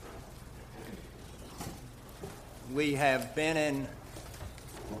We have been in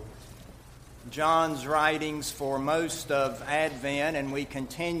John's writings for most of Advent, and we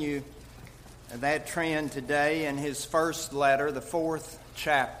continue that trend today in his first letter, the fourth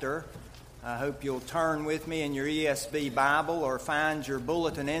chapter. I hope you'll turn with me in your ESV Bible or find your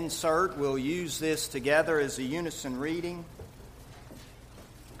bulletin insert. We'll use this together as a unison reading.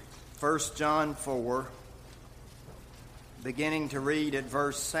 1 John 4, beginning to read at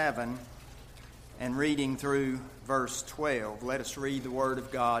verse 7 and reading through verse 12. Let us read the Word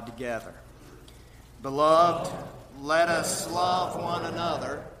of God together. Beloved, let us love one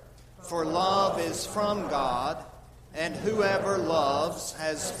another, for love is from God, and whoever loves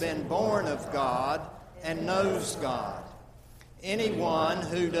has been born of God and knows God. Anyone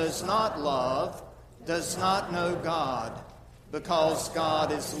who does not love does not know God, because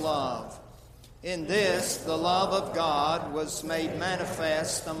God is love. In this, the love of God was made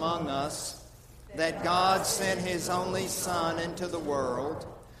manifest among us, that God sent His only Son into the world,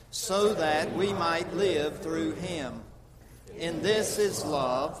 so that we might live through Him. In this is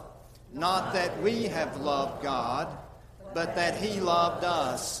love, not that we have loved God, but that He loved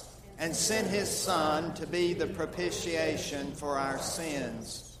us, and sent His Son to be the propitiation for our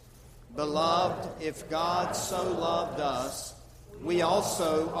sins. Beloved, if God so loved us, we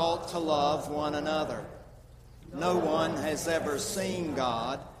also ought to love one another. No one has ever seen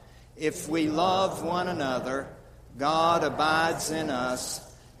God. If we love one another, God abides in us,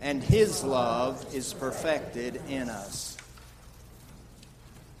 and His love is perfected in us.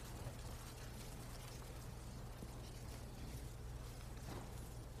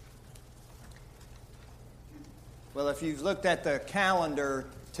 Well, if you've looked at the calendar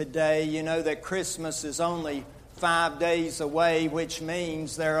today, you know that Christmas is only 5 days away, which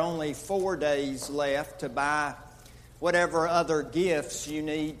means there are only 4 days left to buy whatever other gifts you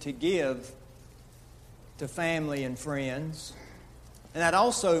need to give to family and friends. And that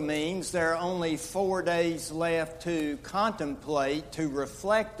also means there are only 4 days left to contemplate, to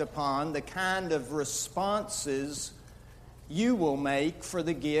reflect upon the kind of responses you will make for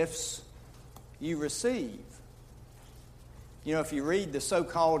the gifts you receive. You know, if you read the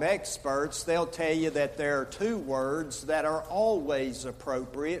so-called experts, they'll tell you that there are 2 words that are always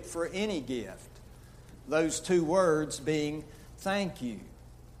appropriate for any gift. Those 2 words being thank you.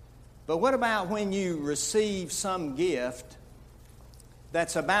 But what about when you receive some gift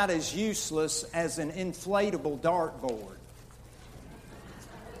that's about as useless as an inflatable dartboard?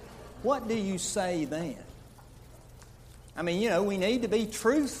 What do you say then? I mean, you know, we need to be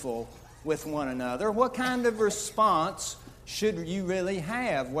truthful with one another. What kind of response should you really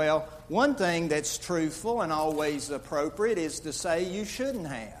have? Well, one thing that's truthful and always appropriate is to say you shouldn't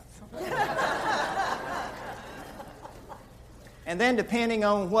have. And then depending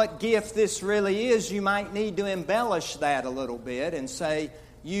on what gift this really is, you might need to embellish that a little bit and say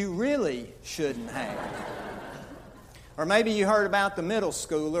you really shouldn't have. Or maybe you heard about the middle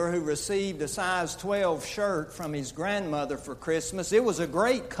schooler who received a size 12 shirt from his grandmother for Christmas. It was a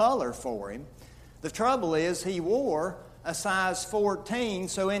great color for him. The trouble is he wore a size 14,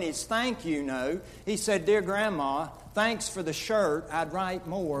 so in his thank you note, he said, "Dear Grandma, thanks for the shirt. I'd write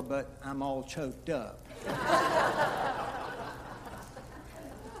more, but I'm all choked up."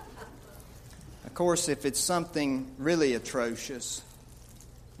 Of course, if it's something really atrocious,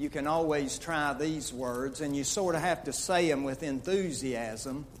 you can always try these words, and you sort of have to say them with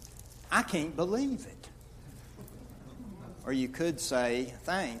enthusiasm. "I can't believe it." Or you could say,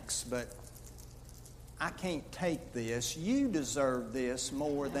 "Thanks, but I can't take this. You deserve this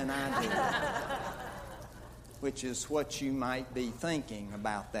more than I do." Which is what you might be thinking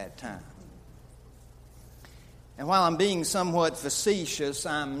about that time. And while I'm being somewhat facetious,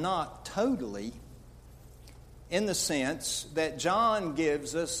 I'm not totally, in the sense that John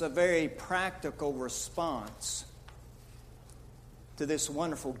gives us a very practical response to this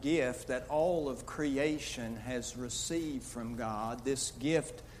wonderful gift that all of creation has received from God, this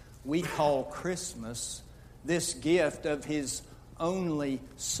gift we call Christmas, this gift of His only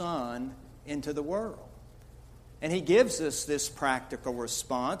Son into the world. And He gives us this practical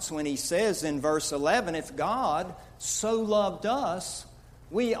response when He says in verse 11, if God so loved us,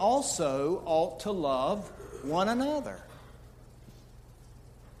 we also ought to love one another.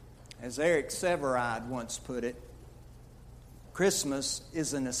 As Eric Sevareid once put it, Christmas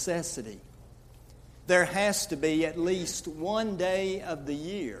is a necessity. There has to be at least one day of the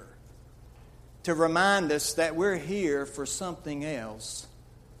year to remind us that we're here for something else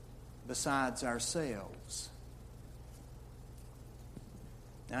besides ourselves.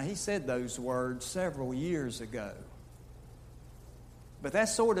 Now, he said those words several years ago. But that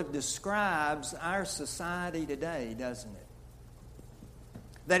sort of describes our society today, doesn't it?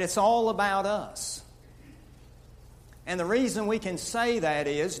 That it's all about us. And the reason we can say that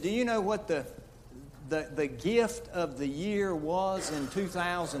is, do you know what the gift of the year was in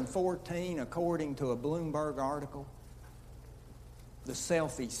 2014 according to a Bloomberg article? The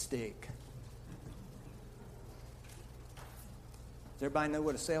selfie stick. Does everybody know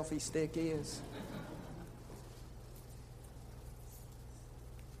what a selfie stick is?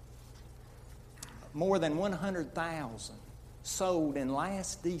 More than 100,000 sold in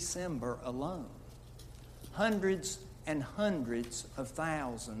last December alone. Hundreds and hundreds of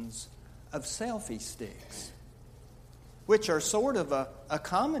thousands of selfie sticks, which are sort of a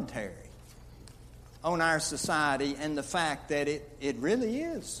commentary on our society and the fact that it really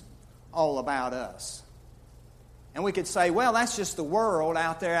is all about us. And we could say, well, that's just the world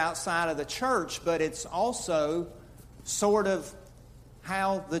out there outside of the church, but it's also sort of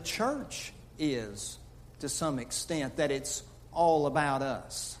how the church is to some extent, that it's all about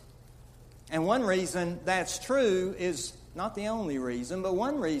us. And one reason that's true is, not the only reason, but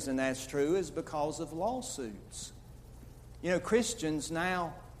one reason that's true is because of lawsuits. You know, Christians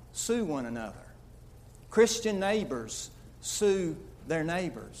now sue one another. Christian neighbors sue their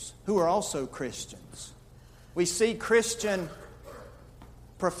neighbors who are also Christians. We see Christian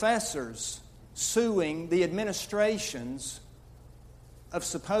professors suing the administrations of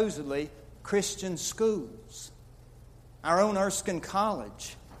supposedly Christian schools. Our own Erskine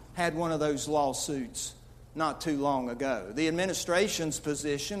College had one of those lawsuits not too long ago. The administration's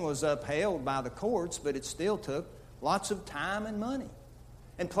position was upheld by the courts, but it still took lots of time and money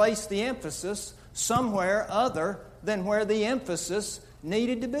and placed the emphasis somewhere other than where the emphasis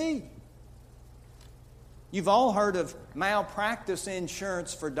needed to be. You've all heard of malpractice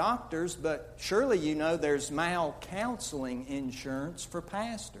insurance for doctors, but surely you know there's mal-counseling insurance for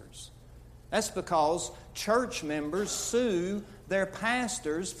pastors. That's because church members sue their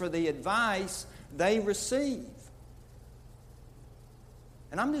pastors for the advice they receive.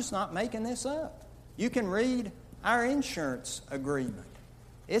 And I'm just not making this up. You can read our insurance agreement.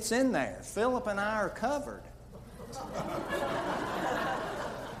 It's in there. Philip and I are covered.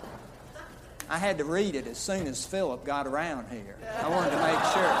 I had to read it as soon as Philip got around here. I wanted to make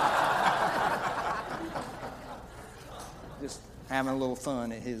sure. Just having a little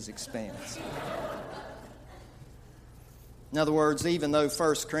fun at his expense. In other words, even though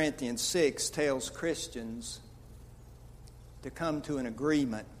 1 Corinthians 6 tells Christians to come to an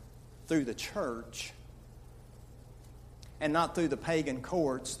agreement through the church and not through the pagan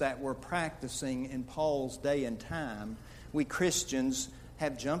courts that were practicing in Paul's day and time, we Christians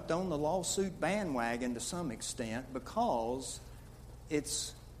have jumped on the lawsuit bandwagon to some extent because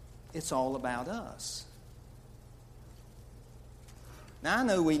it's all about us. Now, I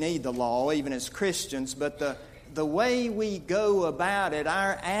know we need the law, even as Christians, but the way we go about it,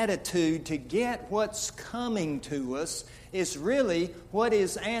 our attitude to get what's coming to us, is really what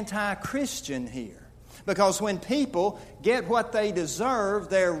is anti-Christian here. Because when people get what they deserve,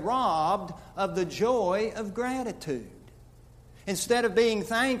 they're robbed of the joy of gratitude. Instead of being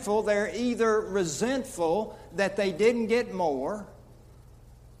thankful, they're either resentful that they didn't get more,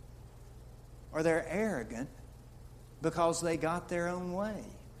 or they're arrogant because they got their own way.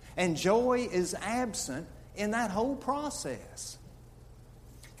 And joy is absent in that whole process.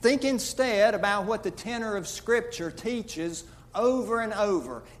 Think instead about what the tenor of Scripture teaches over and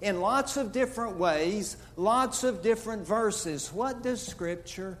over in lots of different ways, lots of different verses. What does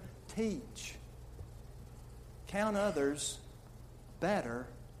Scripture teach? Count others better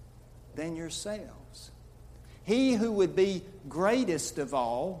than yourselves. He who would be greatest of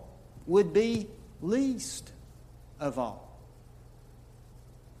all would be least of all.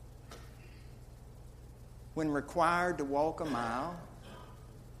 When required to walk a mile,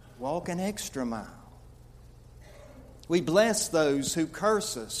 walk an extra mile. We bless those who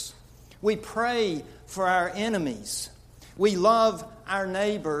curse us. We pray for our enemies. We love our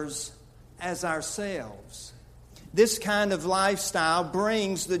neighbors as ourselves. This kind of lifestyle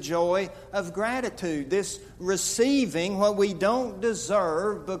brings the joy of gratitude, this receiving what we don't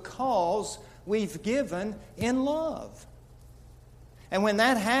deserve because we've given in love. And when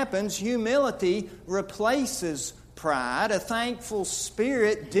that happens, humility replaces pride. A thankful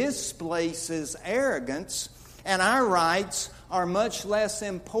spirit displaces arrogance. And our rights are much less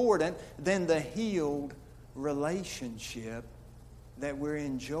important than the healed relationship that we're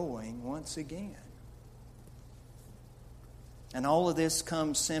enjoying once again. And all of this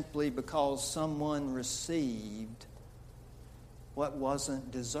comes simply because someone received what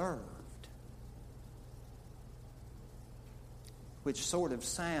wasn't deserved. which sort of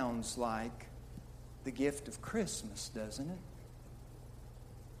sounds like the gift of Christmas, doesn't it?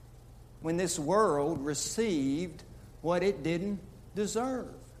 When this world received what it didn't deserve.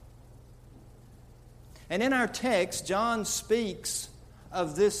 And in our text, John speaks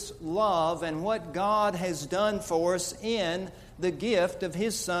of this love and what God has done for us in the gift of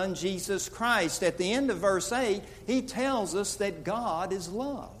His Son, Jesus Christ. At the end of verse 8, he tells us that God is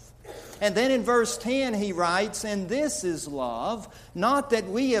love. And then in verse 10 he writes, "And this is love, not that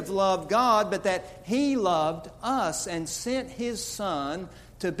we have loved God, but that He loved us and sent His Son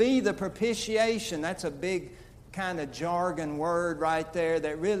to be the propitiation." That's a big kind of jargon word right there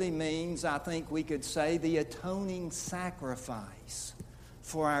that really means, I think we could say, the atoning sacrifice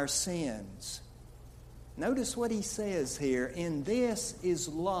for our sins. Notice what he says here. "In this is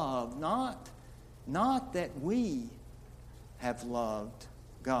love, not that we have loved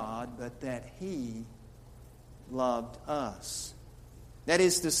God, but that He loved us." That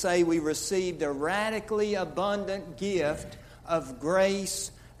is to say, we received a radically abundant gift of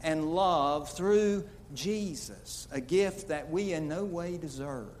grace and love through Jesus, a gift that we in no way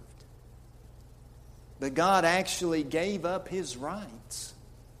deserved. But God actually gave up His rights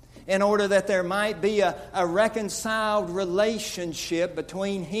in order that there might be a reconciled relationship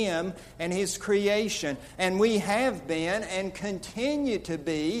between Him and His creation. And we have been and continue to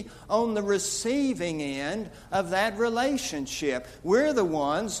be on the receiving end of that relationship. We're the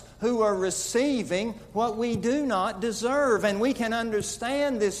ones who are receiving what we do not deserve. And we can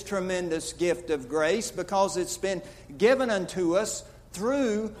understand this tremendous gift of grace because it's been given unto us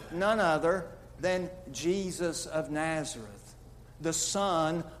through none other than Jesus of Nazareth, the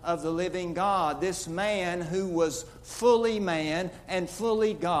Son of the living God. This man who was fully man and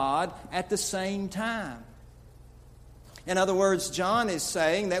fully God at the same time. In other words, John is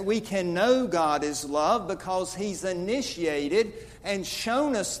saying that we can know God is love because He's initiated and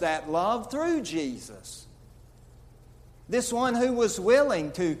shown us that love through Jesus. This one who was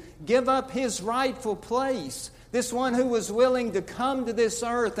willing to give up His rightful place. This one who was willing to come to this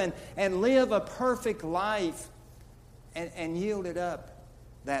earth and live a perfect life. And yielded up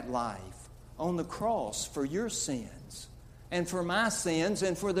that life on the cross for your sins and for my sins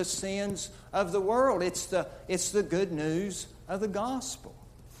and for the sins of the world. It's the good news of the gospel.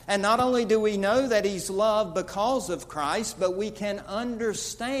 And not only do we know that He's loved because of Christ, but we can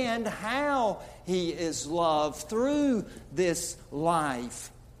understand how He is loved through this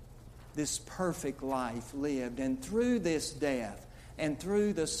life, this perfect life lived, and through this death, and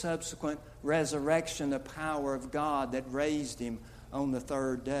through the subsequent resurrection, the power of God that raised Him on the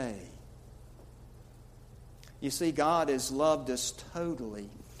third day. You see, God has loved us totally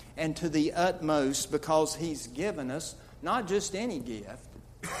and to the utmost because He's given us not just any gift,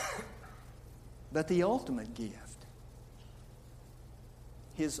 but the ultimate gift,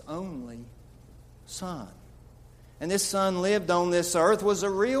 His only Son. And this Son lived on this earth, was a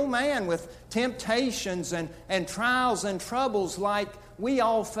real man with temptations and trials and troubles like we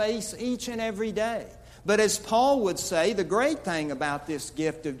all face each and every day. But as Paul would say, the great thing about this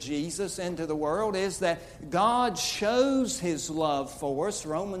gift of Jesus into the world is that God shows His love for us,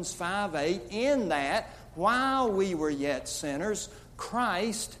 Romans 5:8, in that while we were yet sinners,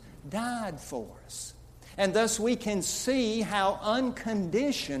 Christ died for us. And thus we can see how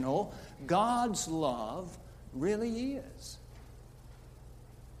unconditional God's love really is.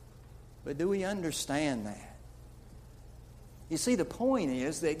 But do we understand that? You see, the point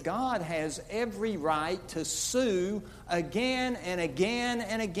is that God has every right to sue again and again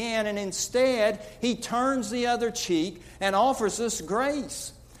and again, and instead He turns the other cheek and offers us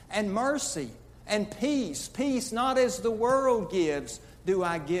grace and mercy and peace. Peace not as the world gives do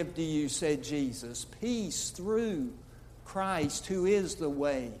I give to you, said Jesus. Peace through Christ, who is the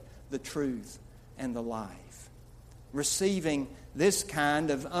way, the truth, and the life. Receiving this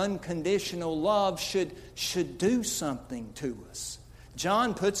kind of unconditional love should do something to us.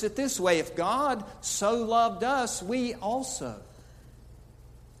 John puts it this way: if God so loved us, we also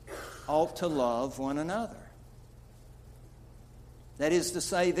ought to love one another. That is to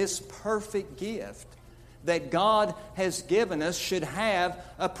say, this perfect gift that God has given us should have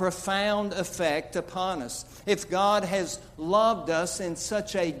a profound effect upon us. If God has loved us in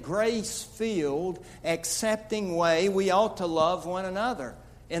such a grace-filled, accepting way, we ought to love one another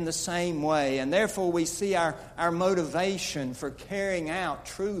in the same way. And therefore we see our motivation for carrying out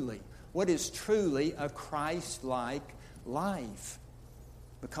truly what is truly a Christ-like life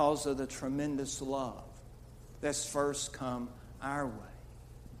because of the tremendous love that's first come our way.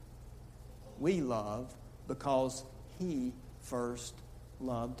 We love because He first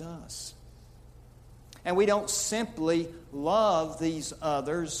loved us. And we don't simply love these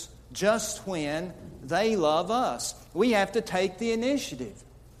others just when they love us. We have to take the initiative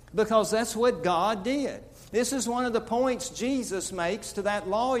because that's what God did. This is one of the points Jesus makes to that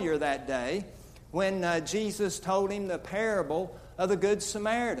lawyer that day when Jesus told him the parable of the Good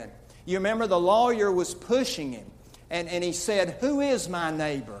Samaritan. You remember the lawyer was pushing him, and he said, "Who is my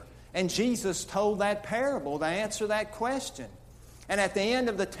neighbor?" And Jesus told that parable to answer that question. And at the end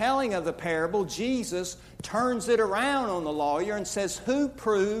of the telling of the parable, Jesus turns it around on the lawyer and says, "Who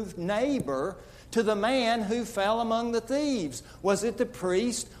proved neighbor to the man who fell among the thieves? Was it the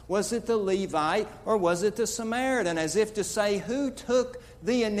priest? Was it the Levite? Or was it the Samaritan?" As if to say, who took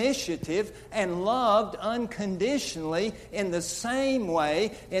the initiative and loved unconditionally in the same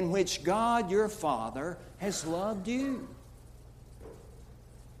way in which God your Father has loved you?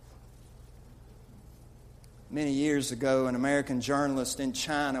 Many years ago, an American journalist in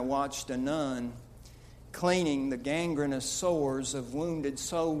China watched a nun cleaning the gangrenous sores of wounded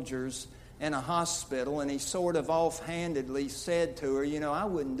soldiers in a hospital, and he sort of offhandedly said to her, "I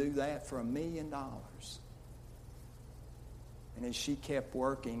wouldn't do that for $1 million. And as she kept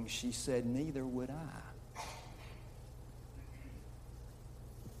working, she said, "Neither would I."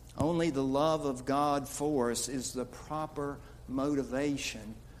 Only the love of God for us is the proper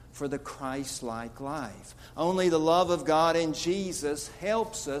motivation for the Christ-like life. Only the love of God in Jesus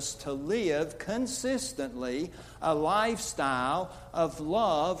helps us to live consistently a lifestyle of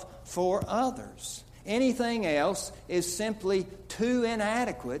love for others. Anything else is simply too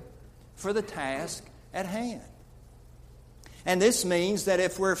inadequate for the task at hand. And this means that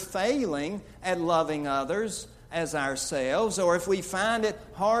if we're failing at loving others as ourselves, or if we find it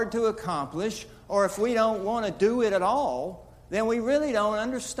hard to accomplish, or if we don't want to do it at all, then we really don't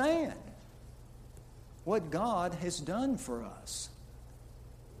understand what God has done for us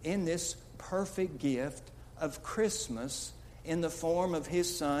in this perfect gift of Christmas in the form of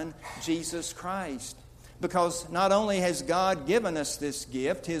His Son, Jesus Christ. Because not only has God given us this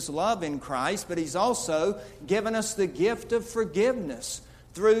gift, His love in Christ, but He's also given us the gift of forgiveness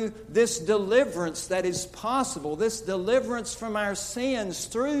through this deliverance that is possible, this deliverance from our sins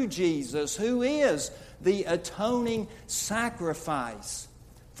through Jesus, who is the atoning sacrifice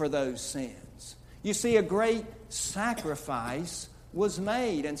for those sins. You see, a great sacrifice was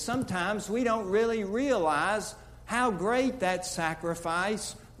made, and sometimes we don't really realize how great that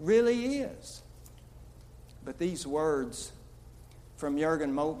sacrifice really is. But these words from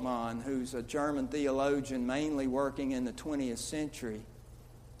Jürgen Moltmann, who's a German theologian mainly working in the 20th century,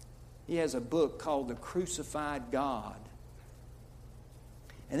 he has a book called The Crucified God.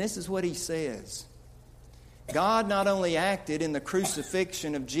 And this is what he says. God not only acted in the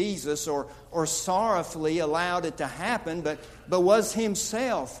crucifixion of Jesus or sorrowfully allowed it to happen, but was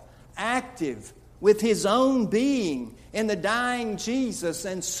Himself active with His own being in the dying Jesus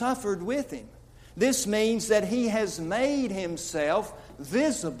and suffered with Him. This means that He has made Himself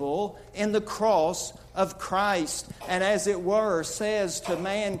visible in the cross of Christ, and as it were, says to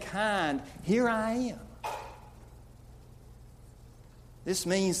mankind, "Here I am." This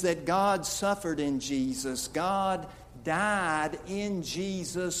means that God suffered in Jesus. God died in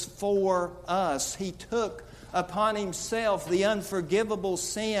Jesus for us. He took upon Himself the unforgivable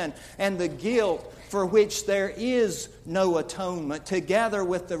sin and the guilt for which there is no atonement, together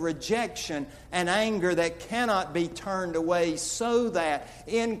with the rejection and anger that cannot be turned away, so that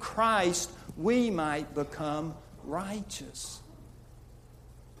in Christ we might become righteous.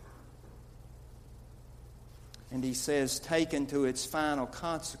 And he says, taken to its final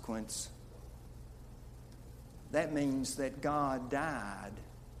consequence, that means that God died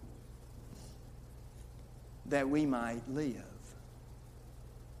that we might live.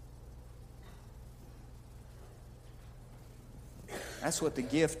 That's what the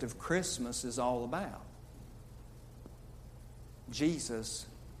gift of Christmas is all about. Jesus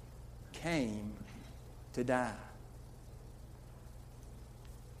came to die.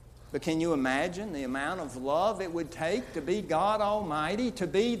 But can you imagine the amount of love it would take to be God Almighty, to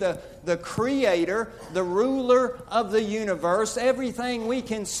be the Creator, the ruler of the universe, everything we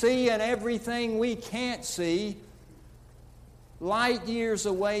can see and everything we can't see, light years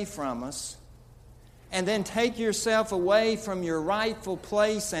away from us, and then take yourself away from your rightful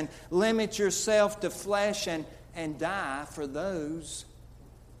place and limit yourself to flesh and die for those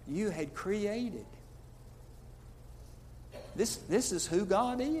you had created? This is who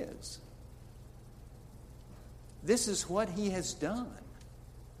God is. This is what He has done.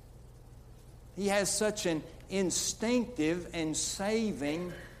 He has such an instinctive and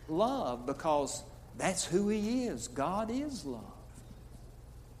saving love because that's who He is. God is love.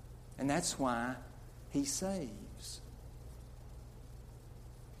 And that's why He saves.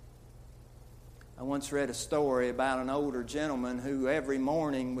 I once read a story about an older gentleman who every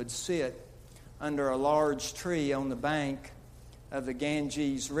morning would sit under a large tree on the bank of the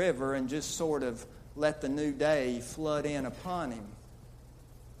Ganges River and just sort of let the new day flood in upon him.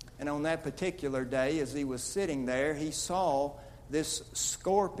 And on that particular day, as he was sitting there, he saw this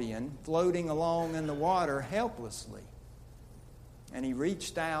scorpion floating along in the water helplessly. And he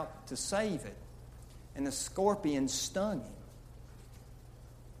reached out to save it. And the scorpion stung him.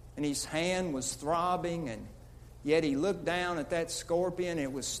 And his hand was throbbing, and yet he looked down at that scorpion.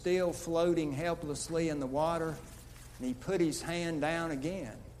 It was still floating helplessly in the water. And he put his hand down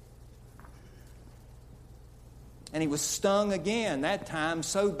again. And he was stung again, that time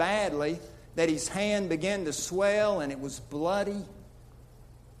so badly that his hand began to swell and it was bloody.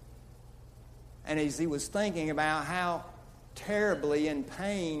 And as he was thinking about how terribly in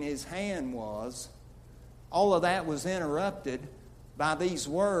pain his hand was, all of that was interrupted by these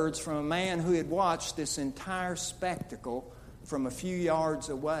words from a man who had watched this entire spectacle from a few yards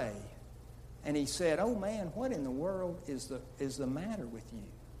away. And he said, "Oh man, what in the world is the matter with you?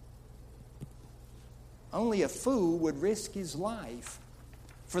 Only a fool would risk his life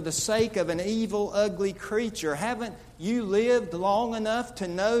for the sake of an evil, ugly creature. Haven't you lived long enough to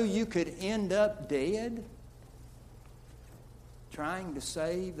know you could end up dead trying to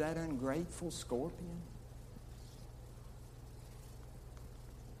save that ungrateful scorpion?"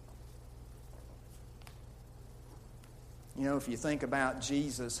 You know, if you think about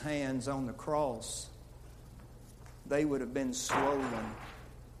Jesus' hands on the cross, they would have been swollen.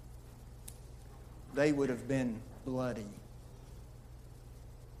 They would have been bloody.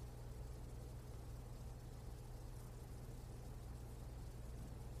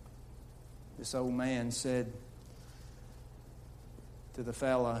 This old man said to the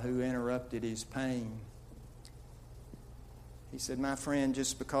fella who interrupted his pain, he said, "My friend,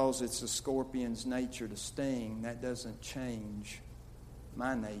 just because it's a scorpion's nature to sting, that doesn't change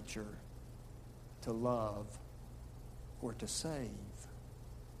my nature to love or to save."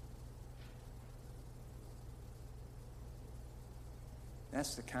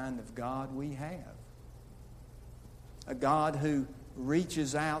 That's the kind of God we have. A God who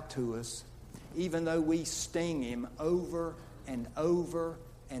reaches out to us even though we sting Him over and over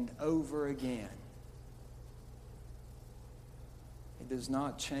and over again. It does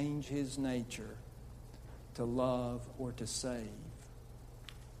not change His nature to love or to save.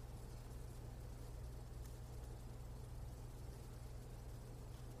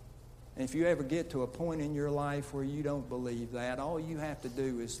 And if you ever get to a point in your life where you don't believe that, all you have to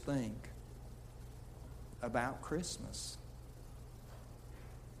do is think about Christmas.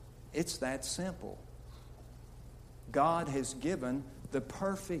 It's that simple. God has given the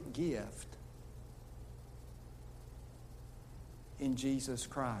perfect gift in Jesus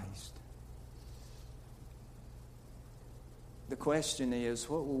Christ. The question is,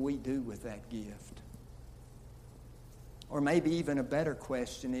 what will we do with that gift? Or maybe even a better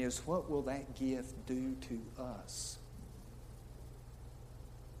question is, what will that gift do to us?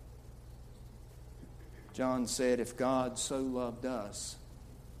 John said, if God so loved us,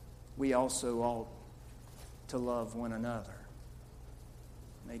 we also ought to love one another.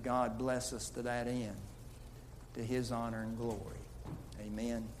 May God bless us to that end, to His honor and glory.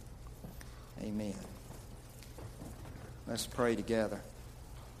 Amen. Amen. Let's pray together.